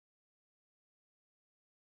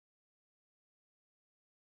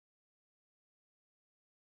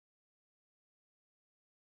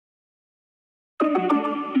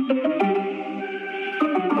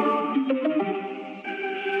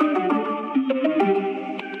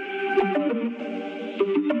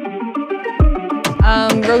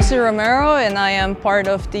I'm Rosie Romero and I am part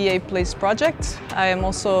of the A Place project. I am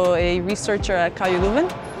also a researcher at KU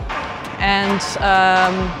Leuven. And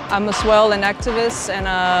I'm as well an activist and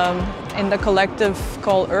in the collective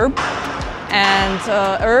called Herb. And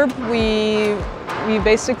Herb, we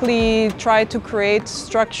basically try to create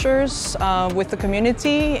structures with the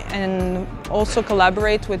community and also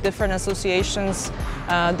collaborate with different associations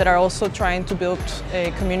that are also trying to build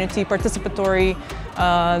a community participatory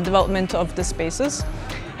development of the spaces.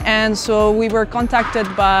 And so we were contacted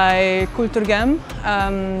by Kulturgem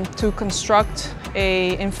to construct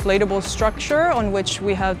an inflatable structure on which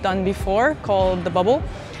we have done before called the Bubble.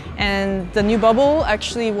 And the new Bubble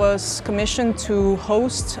actually was commissioned to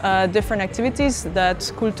host different activities that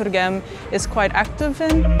Kulturgem is quite active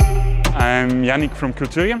in. I'm Yannick from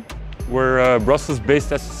Kulturgem. We're a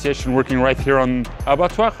Brussels-based association working right here on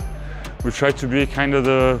Abattoir. We try to be kind of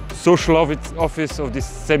the social office of this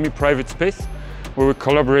semi-private space, where we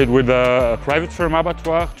collaborate with a private firm,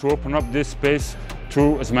 Abattoir, to open up this space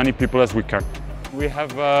to as many people as we can. We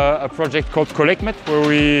have a project called CollectMet, where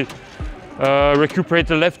we recuperate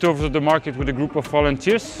the leftovers of the market with a group of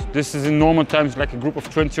volunteers. This is in normal times like a group of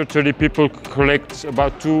 20 or 30 people collect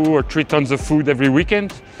about 2 or 3 tons of food every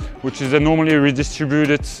weekend, which is then normally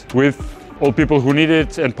redistributed with all people who need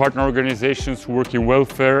it and partner organizations who work in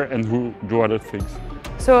welfare and who do other things.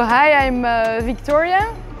 So hi, I'm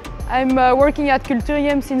Victoria. I'm working at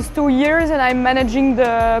Kulturgem since 2 years and I'm managing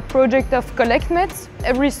the project of CollectMet.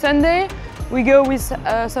 Every Sunday we go with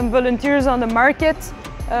some volunteers on the market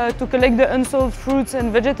to collect the unsold fruits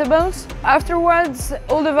and vegetables. Afterwards,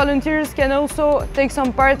 all the volunteers can also take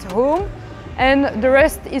some part home and the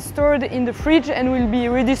rest is stored in the fridge and will be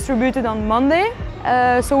redistributed on Monday.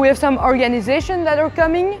 So we have some organizations that are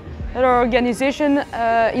coming, that are organizations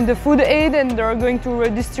in the food aid, and they're going to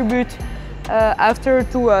redistribute after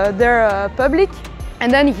to their public.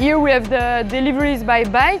 And then here we have the deliveries by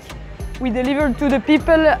bike. We deliver to the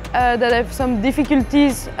people that have some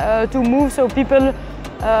difficulties to move, so people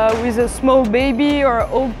with a small baby or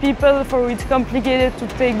old people for which it's complicated to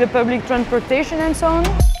take the public transportation and so on.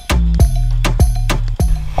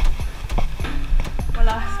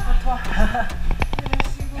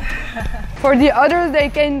 For the others, they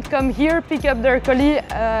can come here, pick up their colis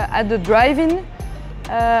at the drive-in.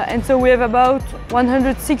 And so we have about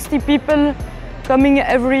 160 people coming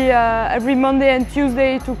every Monday and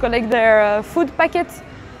Tuesday to collect their food packets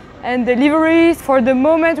and deliveries. For the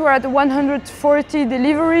moment, we're at 140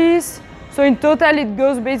 deliveries. So in total, it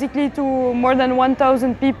goes basically to more than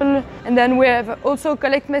 1,000 people. And then we have also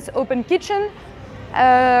CollectMet's open kitchen,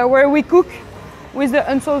 where we cook with the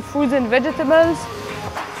unsold fruits and vegetables.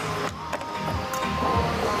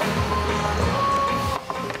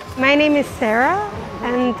 My name is Sarah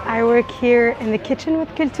and I work here in the kitchen with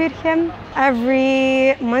Kulturgem.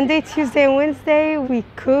 Every Monday, Tuesday and Wednesday we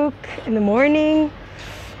cook in the morning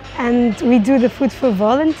and we do the food for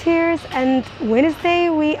volunteers, and Wednesday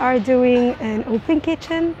we are doing an open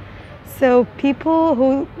kitchen. So people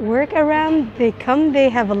who work around, they come, they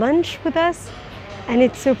have a lunch with us and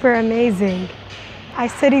it's super amazing. I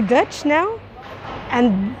study Dutch now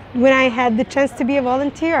and when I had the chance to be a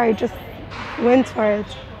volunteer I just went for it.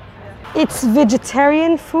 It's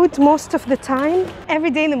vegetarian food most of the time. Every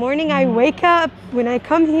day in the morning I wake up, when I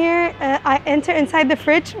come here, I enter inside the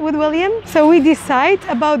fridge with William. So we decide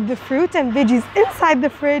about the fruit and veggies inside the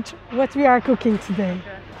fridge, what we are cooking today.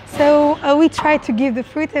 So we try to give the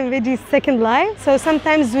fruit and veggies second life. So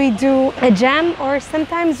sometimes we do a jam or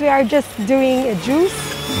sometimes we are just doing a juice.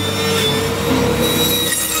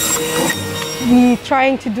 We're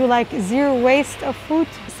trying to do like zero waste of food.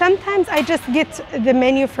 Sometimes I just get the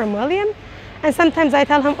menu from William and sometimes I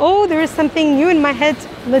tell him, oh, there is something new in my head,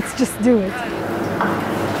 let's just do it.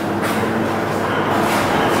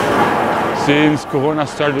 Since Corona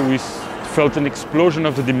started, we felt an explosion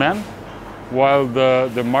of the demand while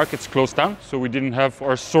the markets closed down. So we didn't have,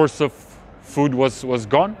 our source of food was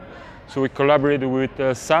gone. So we collaborated with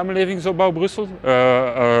Samenlevingsopbouw Brussel,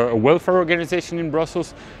 a welfare organization in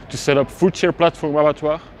Brussels, to set up Foodshare platform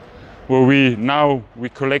Abattoir, where we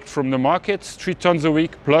collect from the markets 3 tons a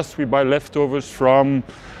week, plus we buy leftovers from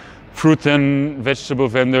fruit and vegetable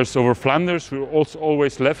vendors over Flanders. We're also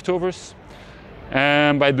always leftovers.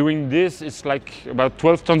 And by doing this, it's like about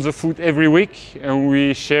 12 tons of food every week, and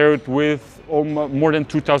we share it with more than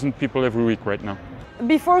 2,000 people every week right now.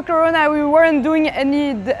 Before Corona, we weren't doing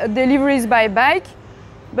any deliveries by bike,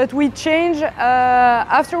 but we changed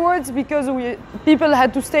afterwards because people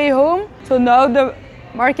had to stay home. So now the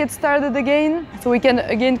market started again, so we can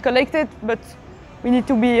again collect it, but we need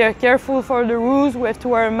to be careful for the rules. We have to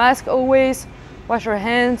wear a mask always, wash our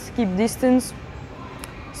hands, keep distance.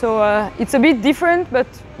 So it's a bit different, but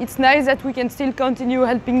it's nice that we can still continue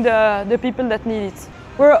helping the people that need it.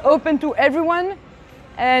 We're open to everyone,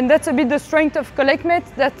 and that's a bit the strength of CollectMet,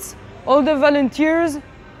 that all the volunteers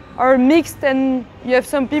are mixed, and you have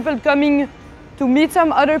some people coming to meet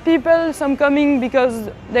some other people, some coming because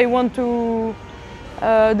they want to,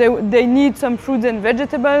 they need some fruits and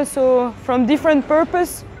vegetables, so from different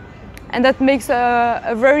purpose, and that makes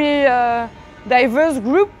a very diverse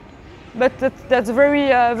group, but that's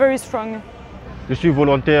very strong. Je suis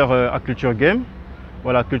volontaire à Culture Game.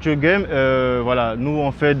 Voilà, Culture Game, voilà, nous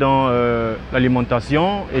on fait dans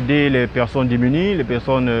l'alimentation, aider les personnes démunies, les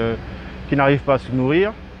personnes qui n'arrivent pas à se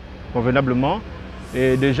nourrir convenablement.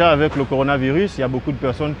 Et déjà avec le coronavirus, il y a beaucoup de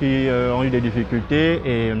personnes qui ont eu des difficultés.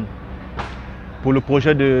 Et pour le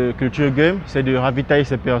projet de Culture Game, c'est de ravitailler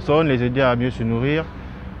ces personnes, les aider à mieux se nourrir.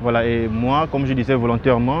 Voilà, et moi, comme je disais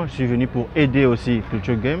volontairement, je suis venu pour aider aussi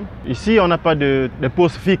Culture Game. Ici, on n'a pas de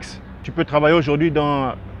poste fixe. Tu peux travailler aujourd'hui dans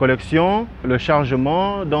la collection, le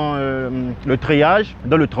chargement, dans le triage,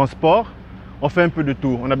 dans le transport. On fait un peu de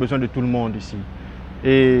tout, on a besoin de tout le monde ici.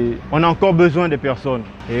 Et on a encore besoin des personnes.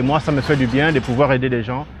 Et moi, ça me fait du bien de pouvoir aider des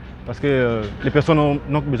gens parce que les personnes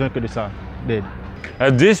n'ont besoin que de ça, d'aide.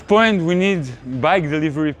 At this point, we need bike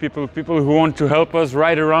delivery people who want to help us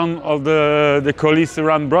ride around all the colis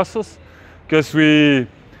around Brussels, because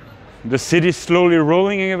the city is slowly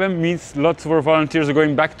rolling again, means lots of our volunteers are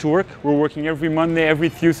going back to work. We're working every Monday, every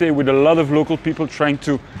Tuesday with a lot of local people trying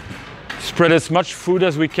to spread as much food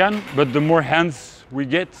as we can, but the more hands we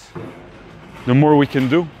get, the more we can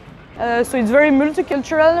do. So it's very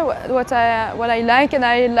multicultural, what I like, and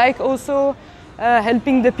I like also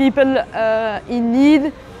helping the people in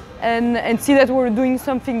need and see that we're doing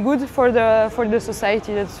something good for the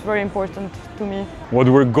society. That's very important to me. What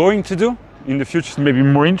we're going to do in the future is maybe a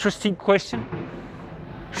more interesting question.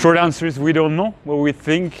 Short answer is we don't know. What we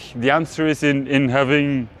think the answer is in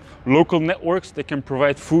having local networks that can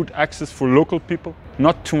provide food access for local people.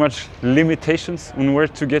 Not too much limitations on where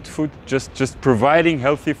to get food. Just providing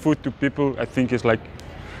healthy food to people, I think, is like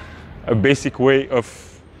a basic way of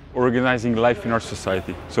organizing life in our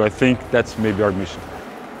society. So I think that's maybe our mission.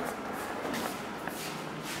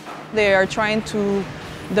 They are trying to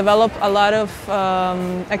develop a lot of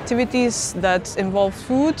activities that involve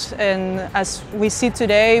food, and as we see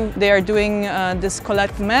today, they are doing this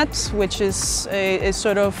CollectMet, which is a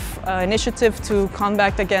sort of initiative to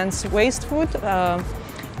combat against waste food,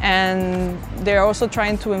 and they're also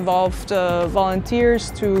trying to involve the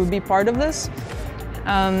volunteers to be part of this.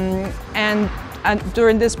 And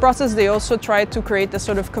during this process, they also try to create a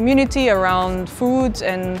sort of community around food,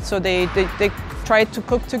 and so they try to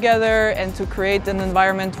cook together and to create an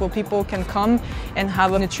environment where people can come and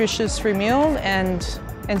have a nutritious free meal. And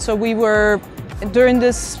so during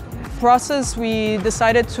this process, we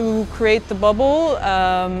decided to create the bubble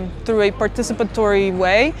through a participatory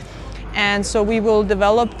way. And so we will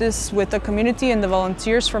develop this with the community and the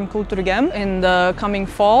volunteers from Culture Game in the coming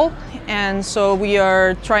fall. And so we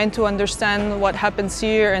are trying to understand what happens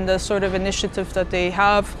here and the sort of initiative that they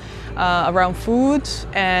have around food,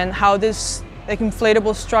 and how this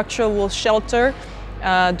inflatable structure will shelter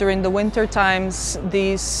during the winter times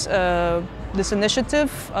this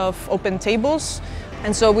initiative of open tables.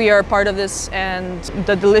 And so we are part of this, and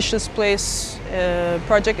the Delicious Place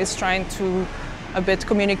project is trying to a bit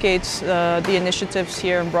communicate the initiatives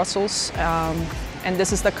here in Brussels. And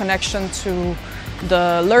this is the connection to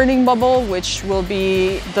the learning bubble, which will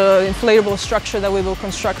be the inflatable structure that we will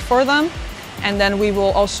construct for them. And then we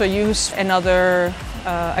will also use another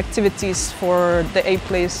activities for the A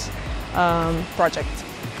Place project.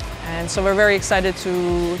 And so we're very excited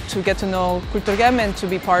to get to know Culture Game and to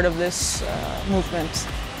be part of this movement.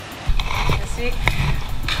 Merci.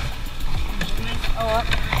 Au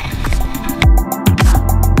revoir.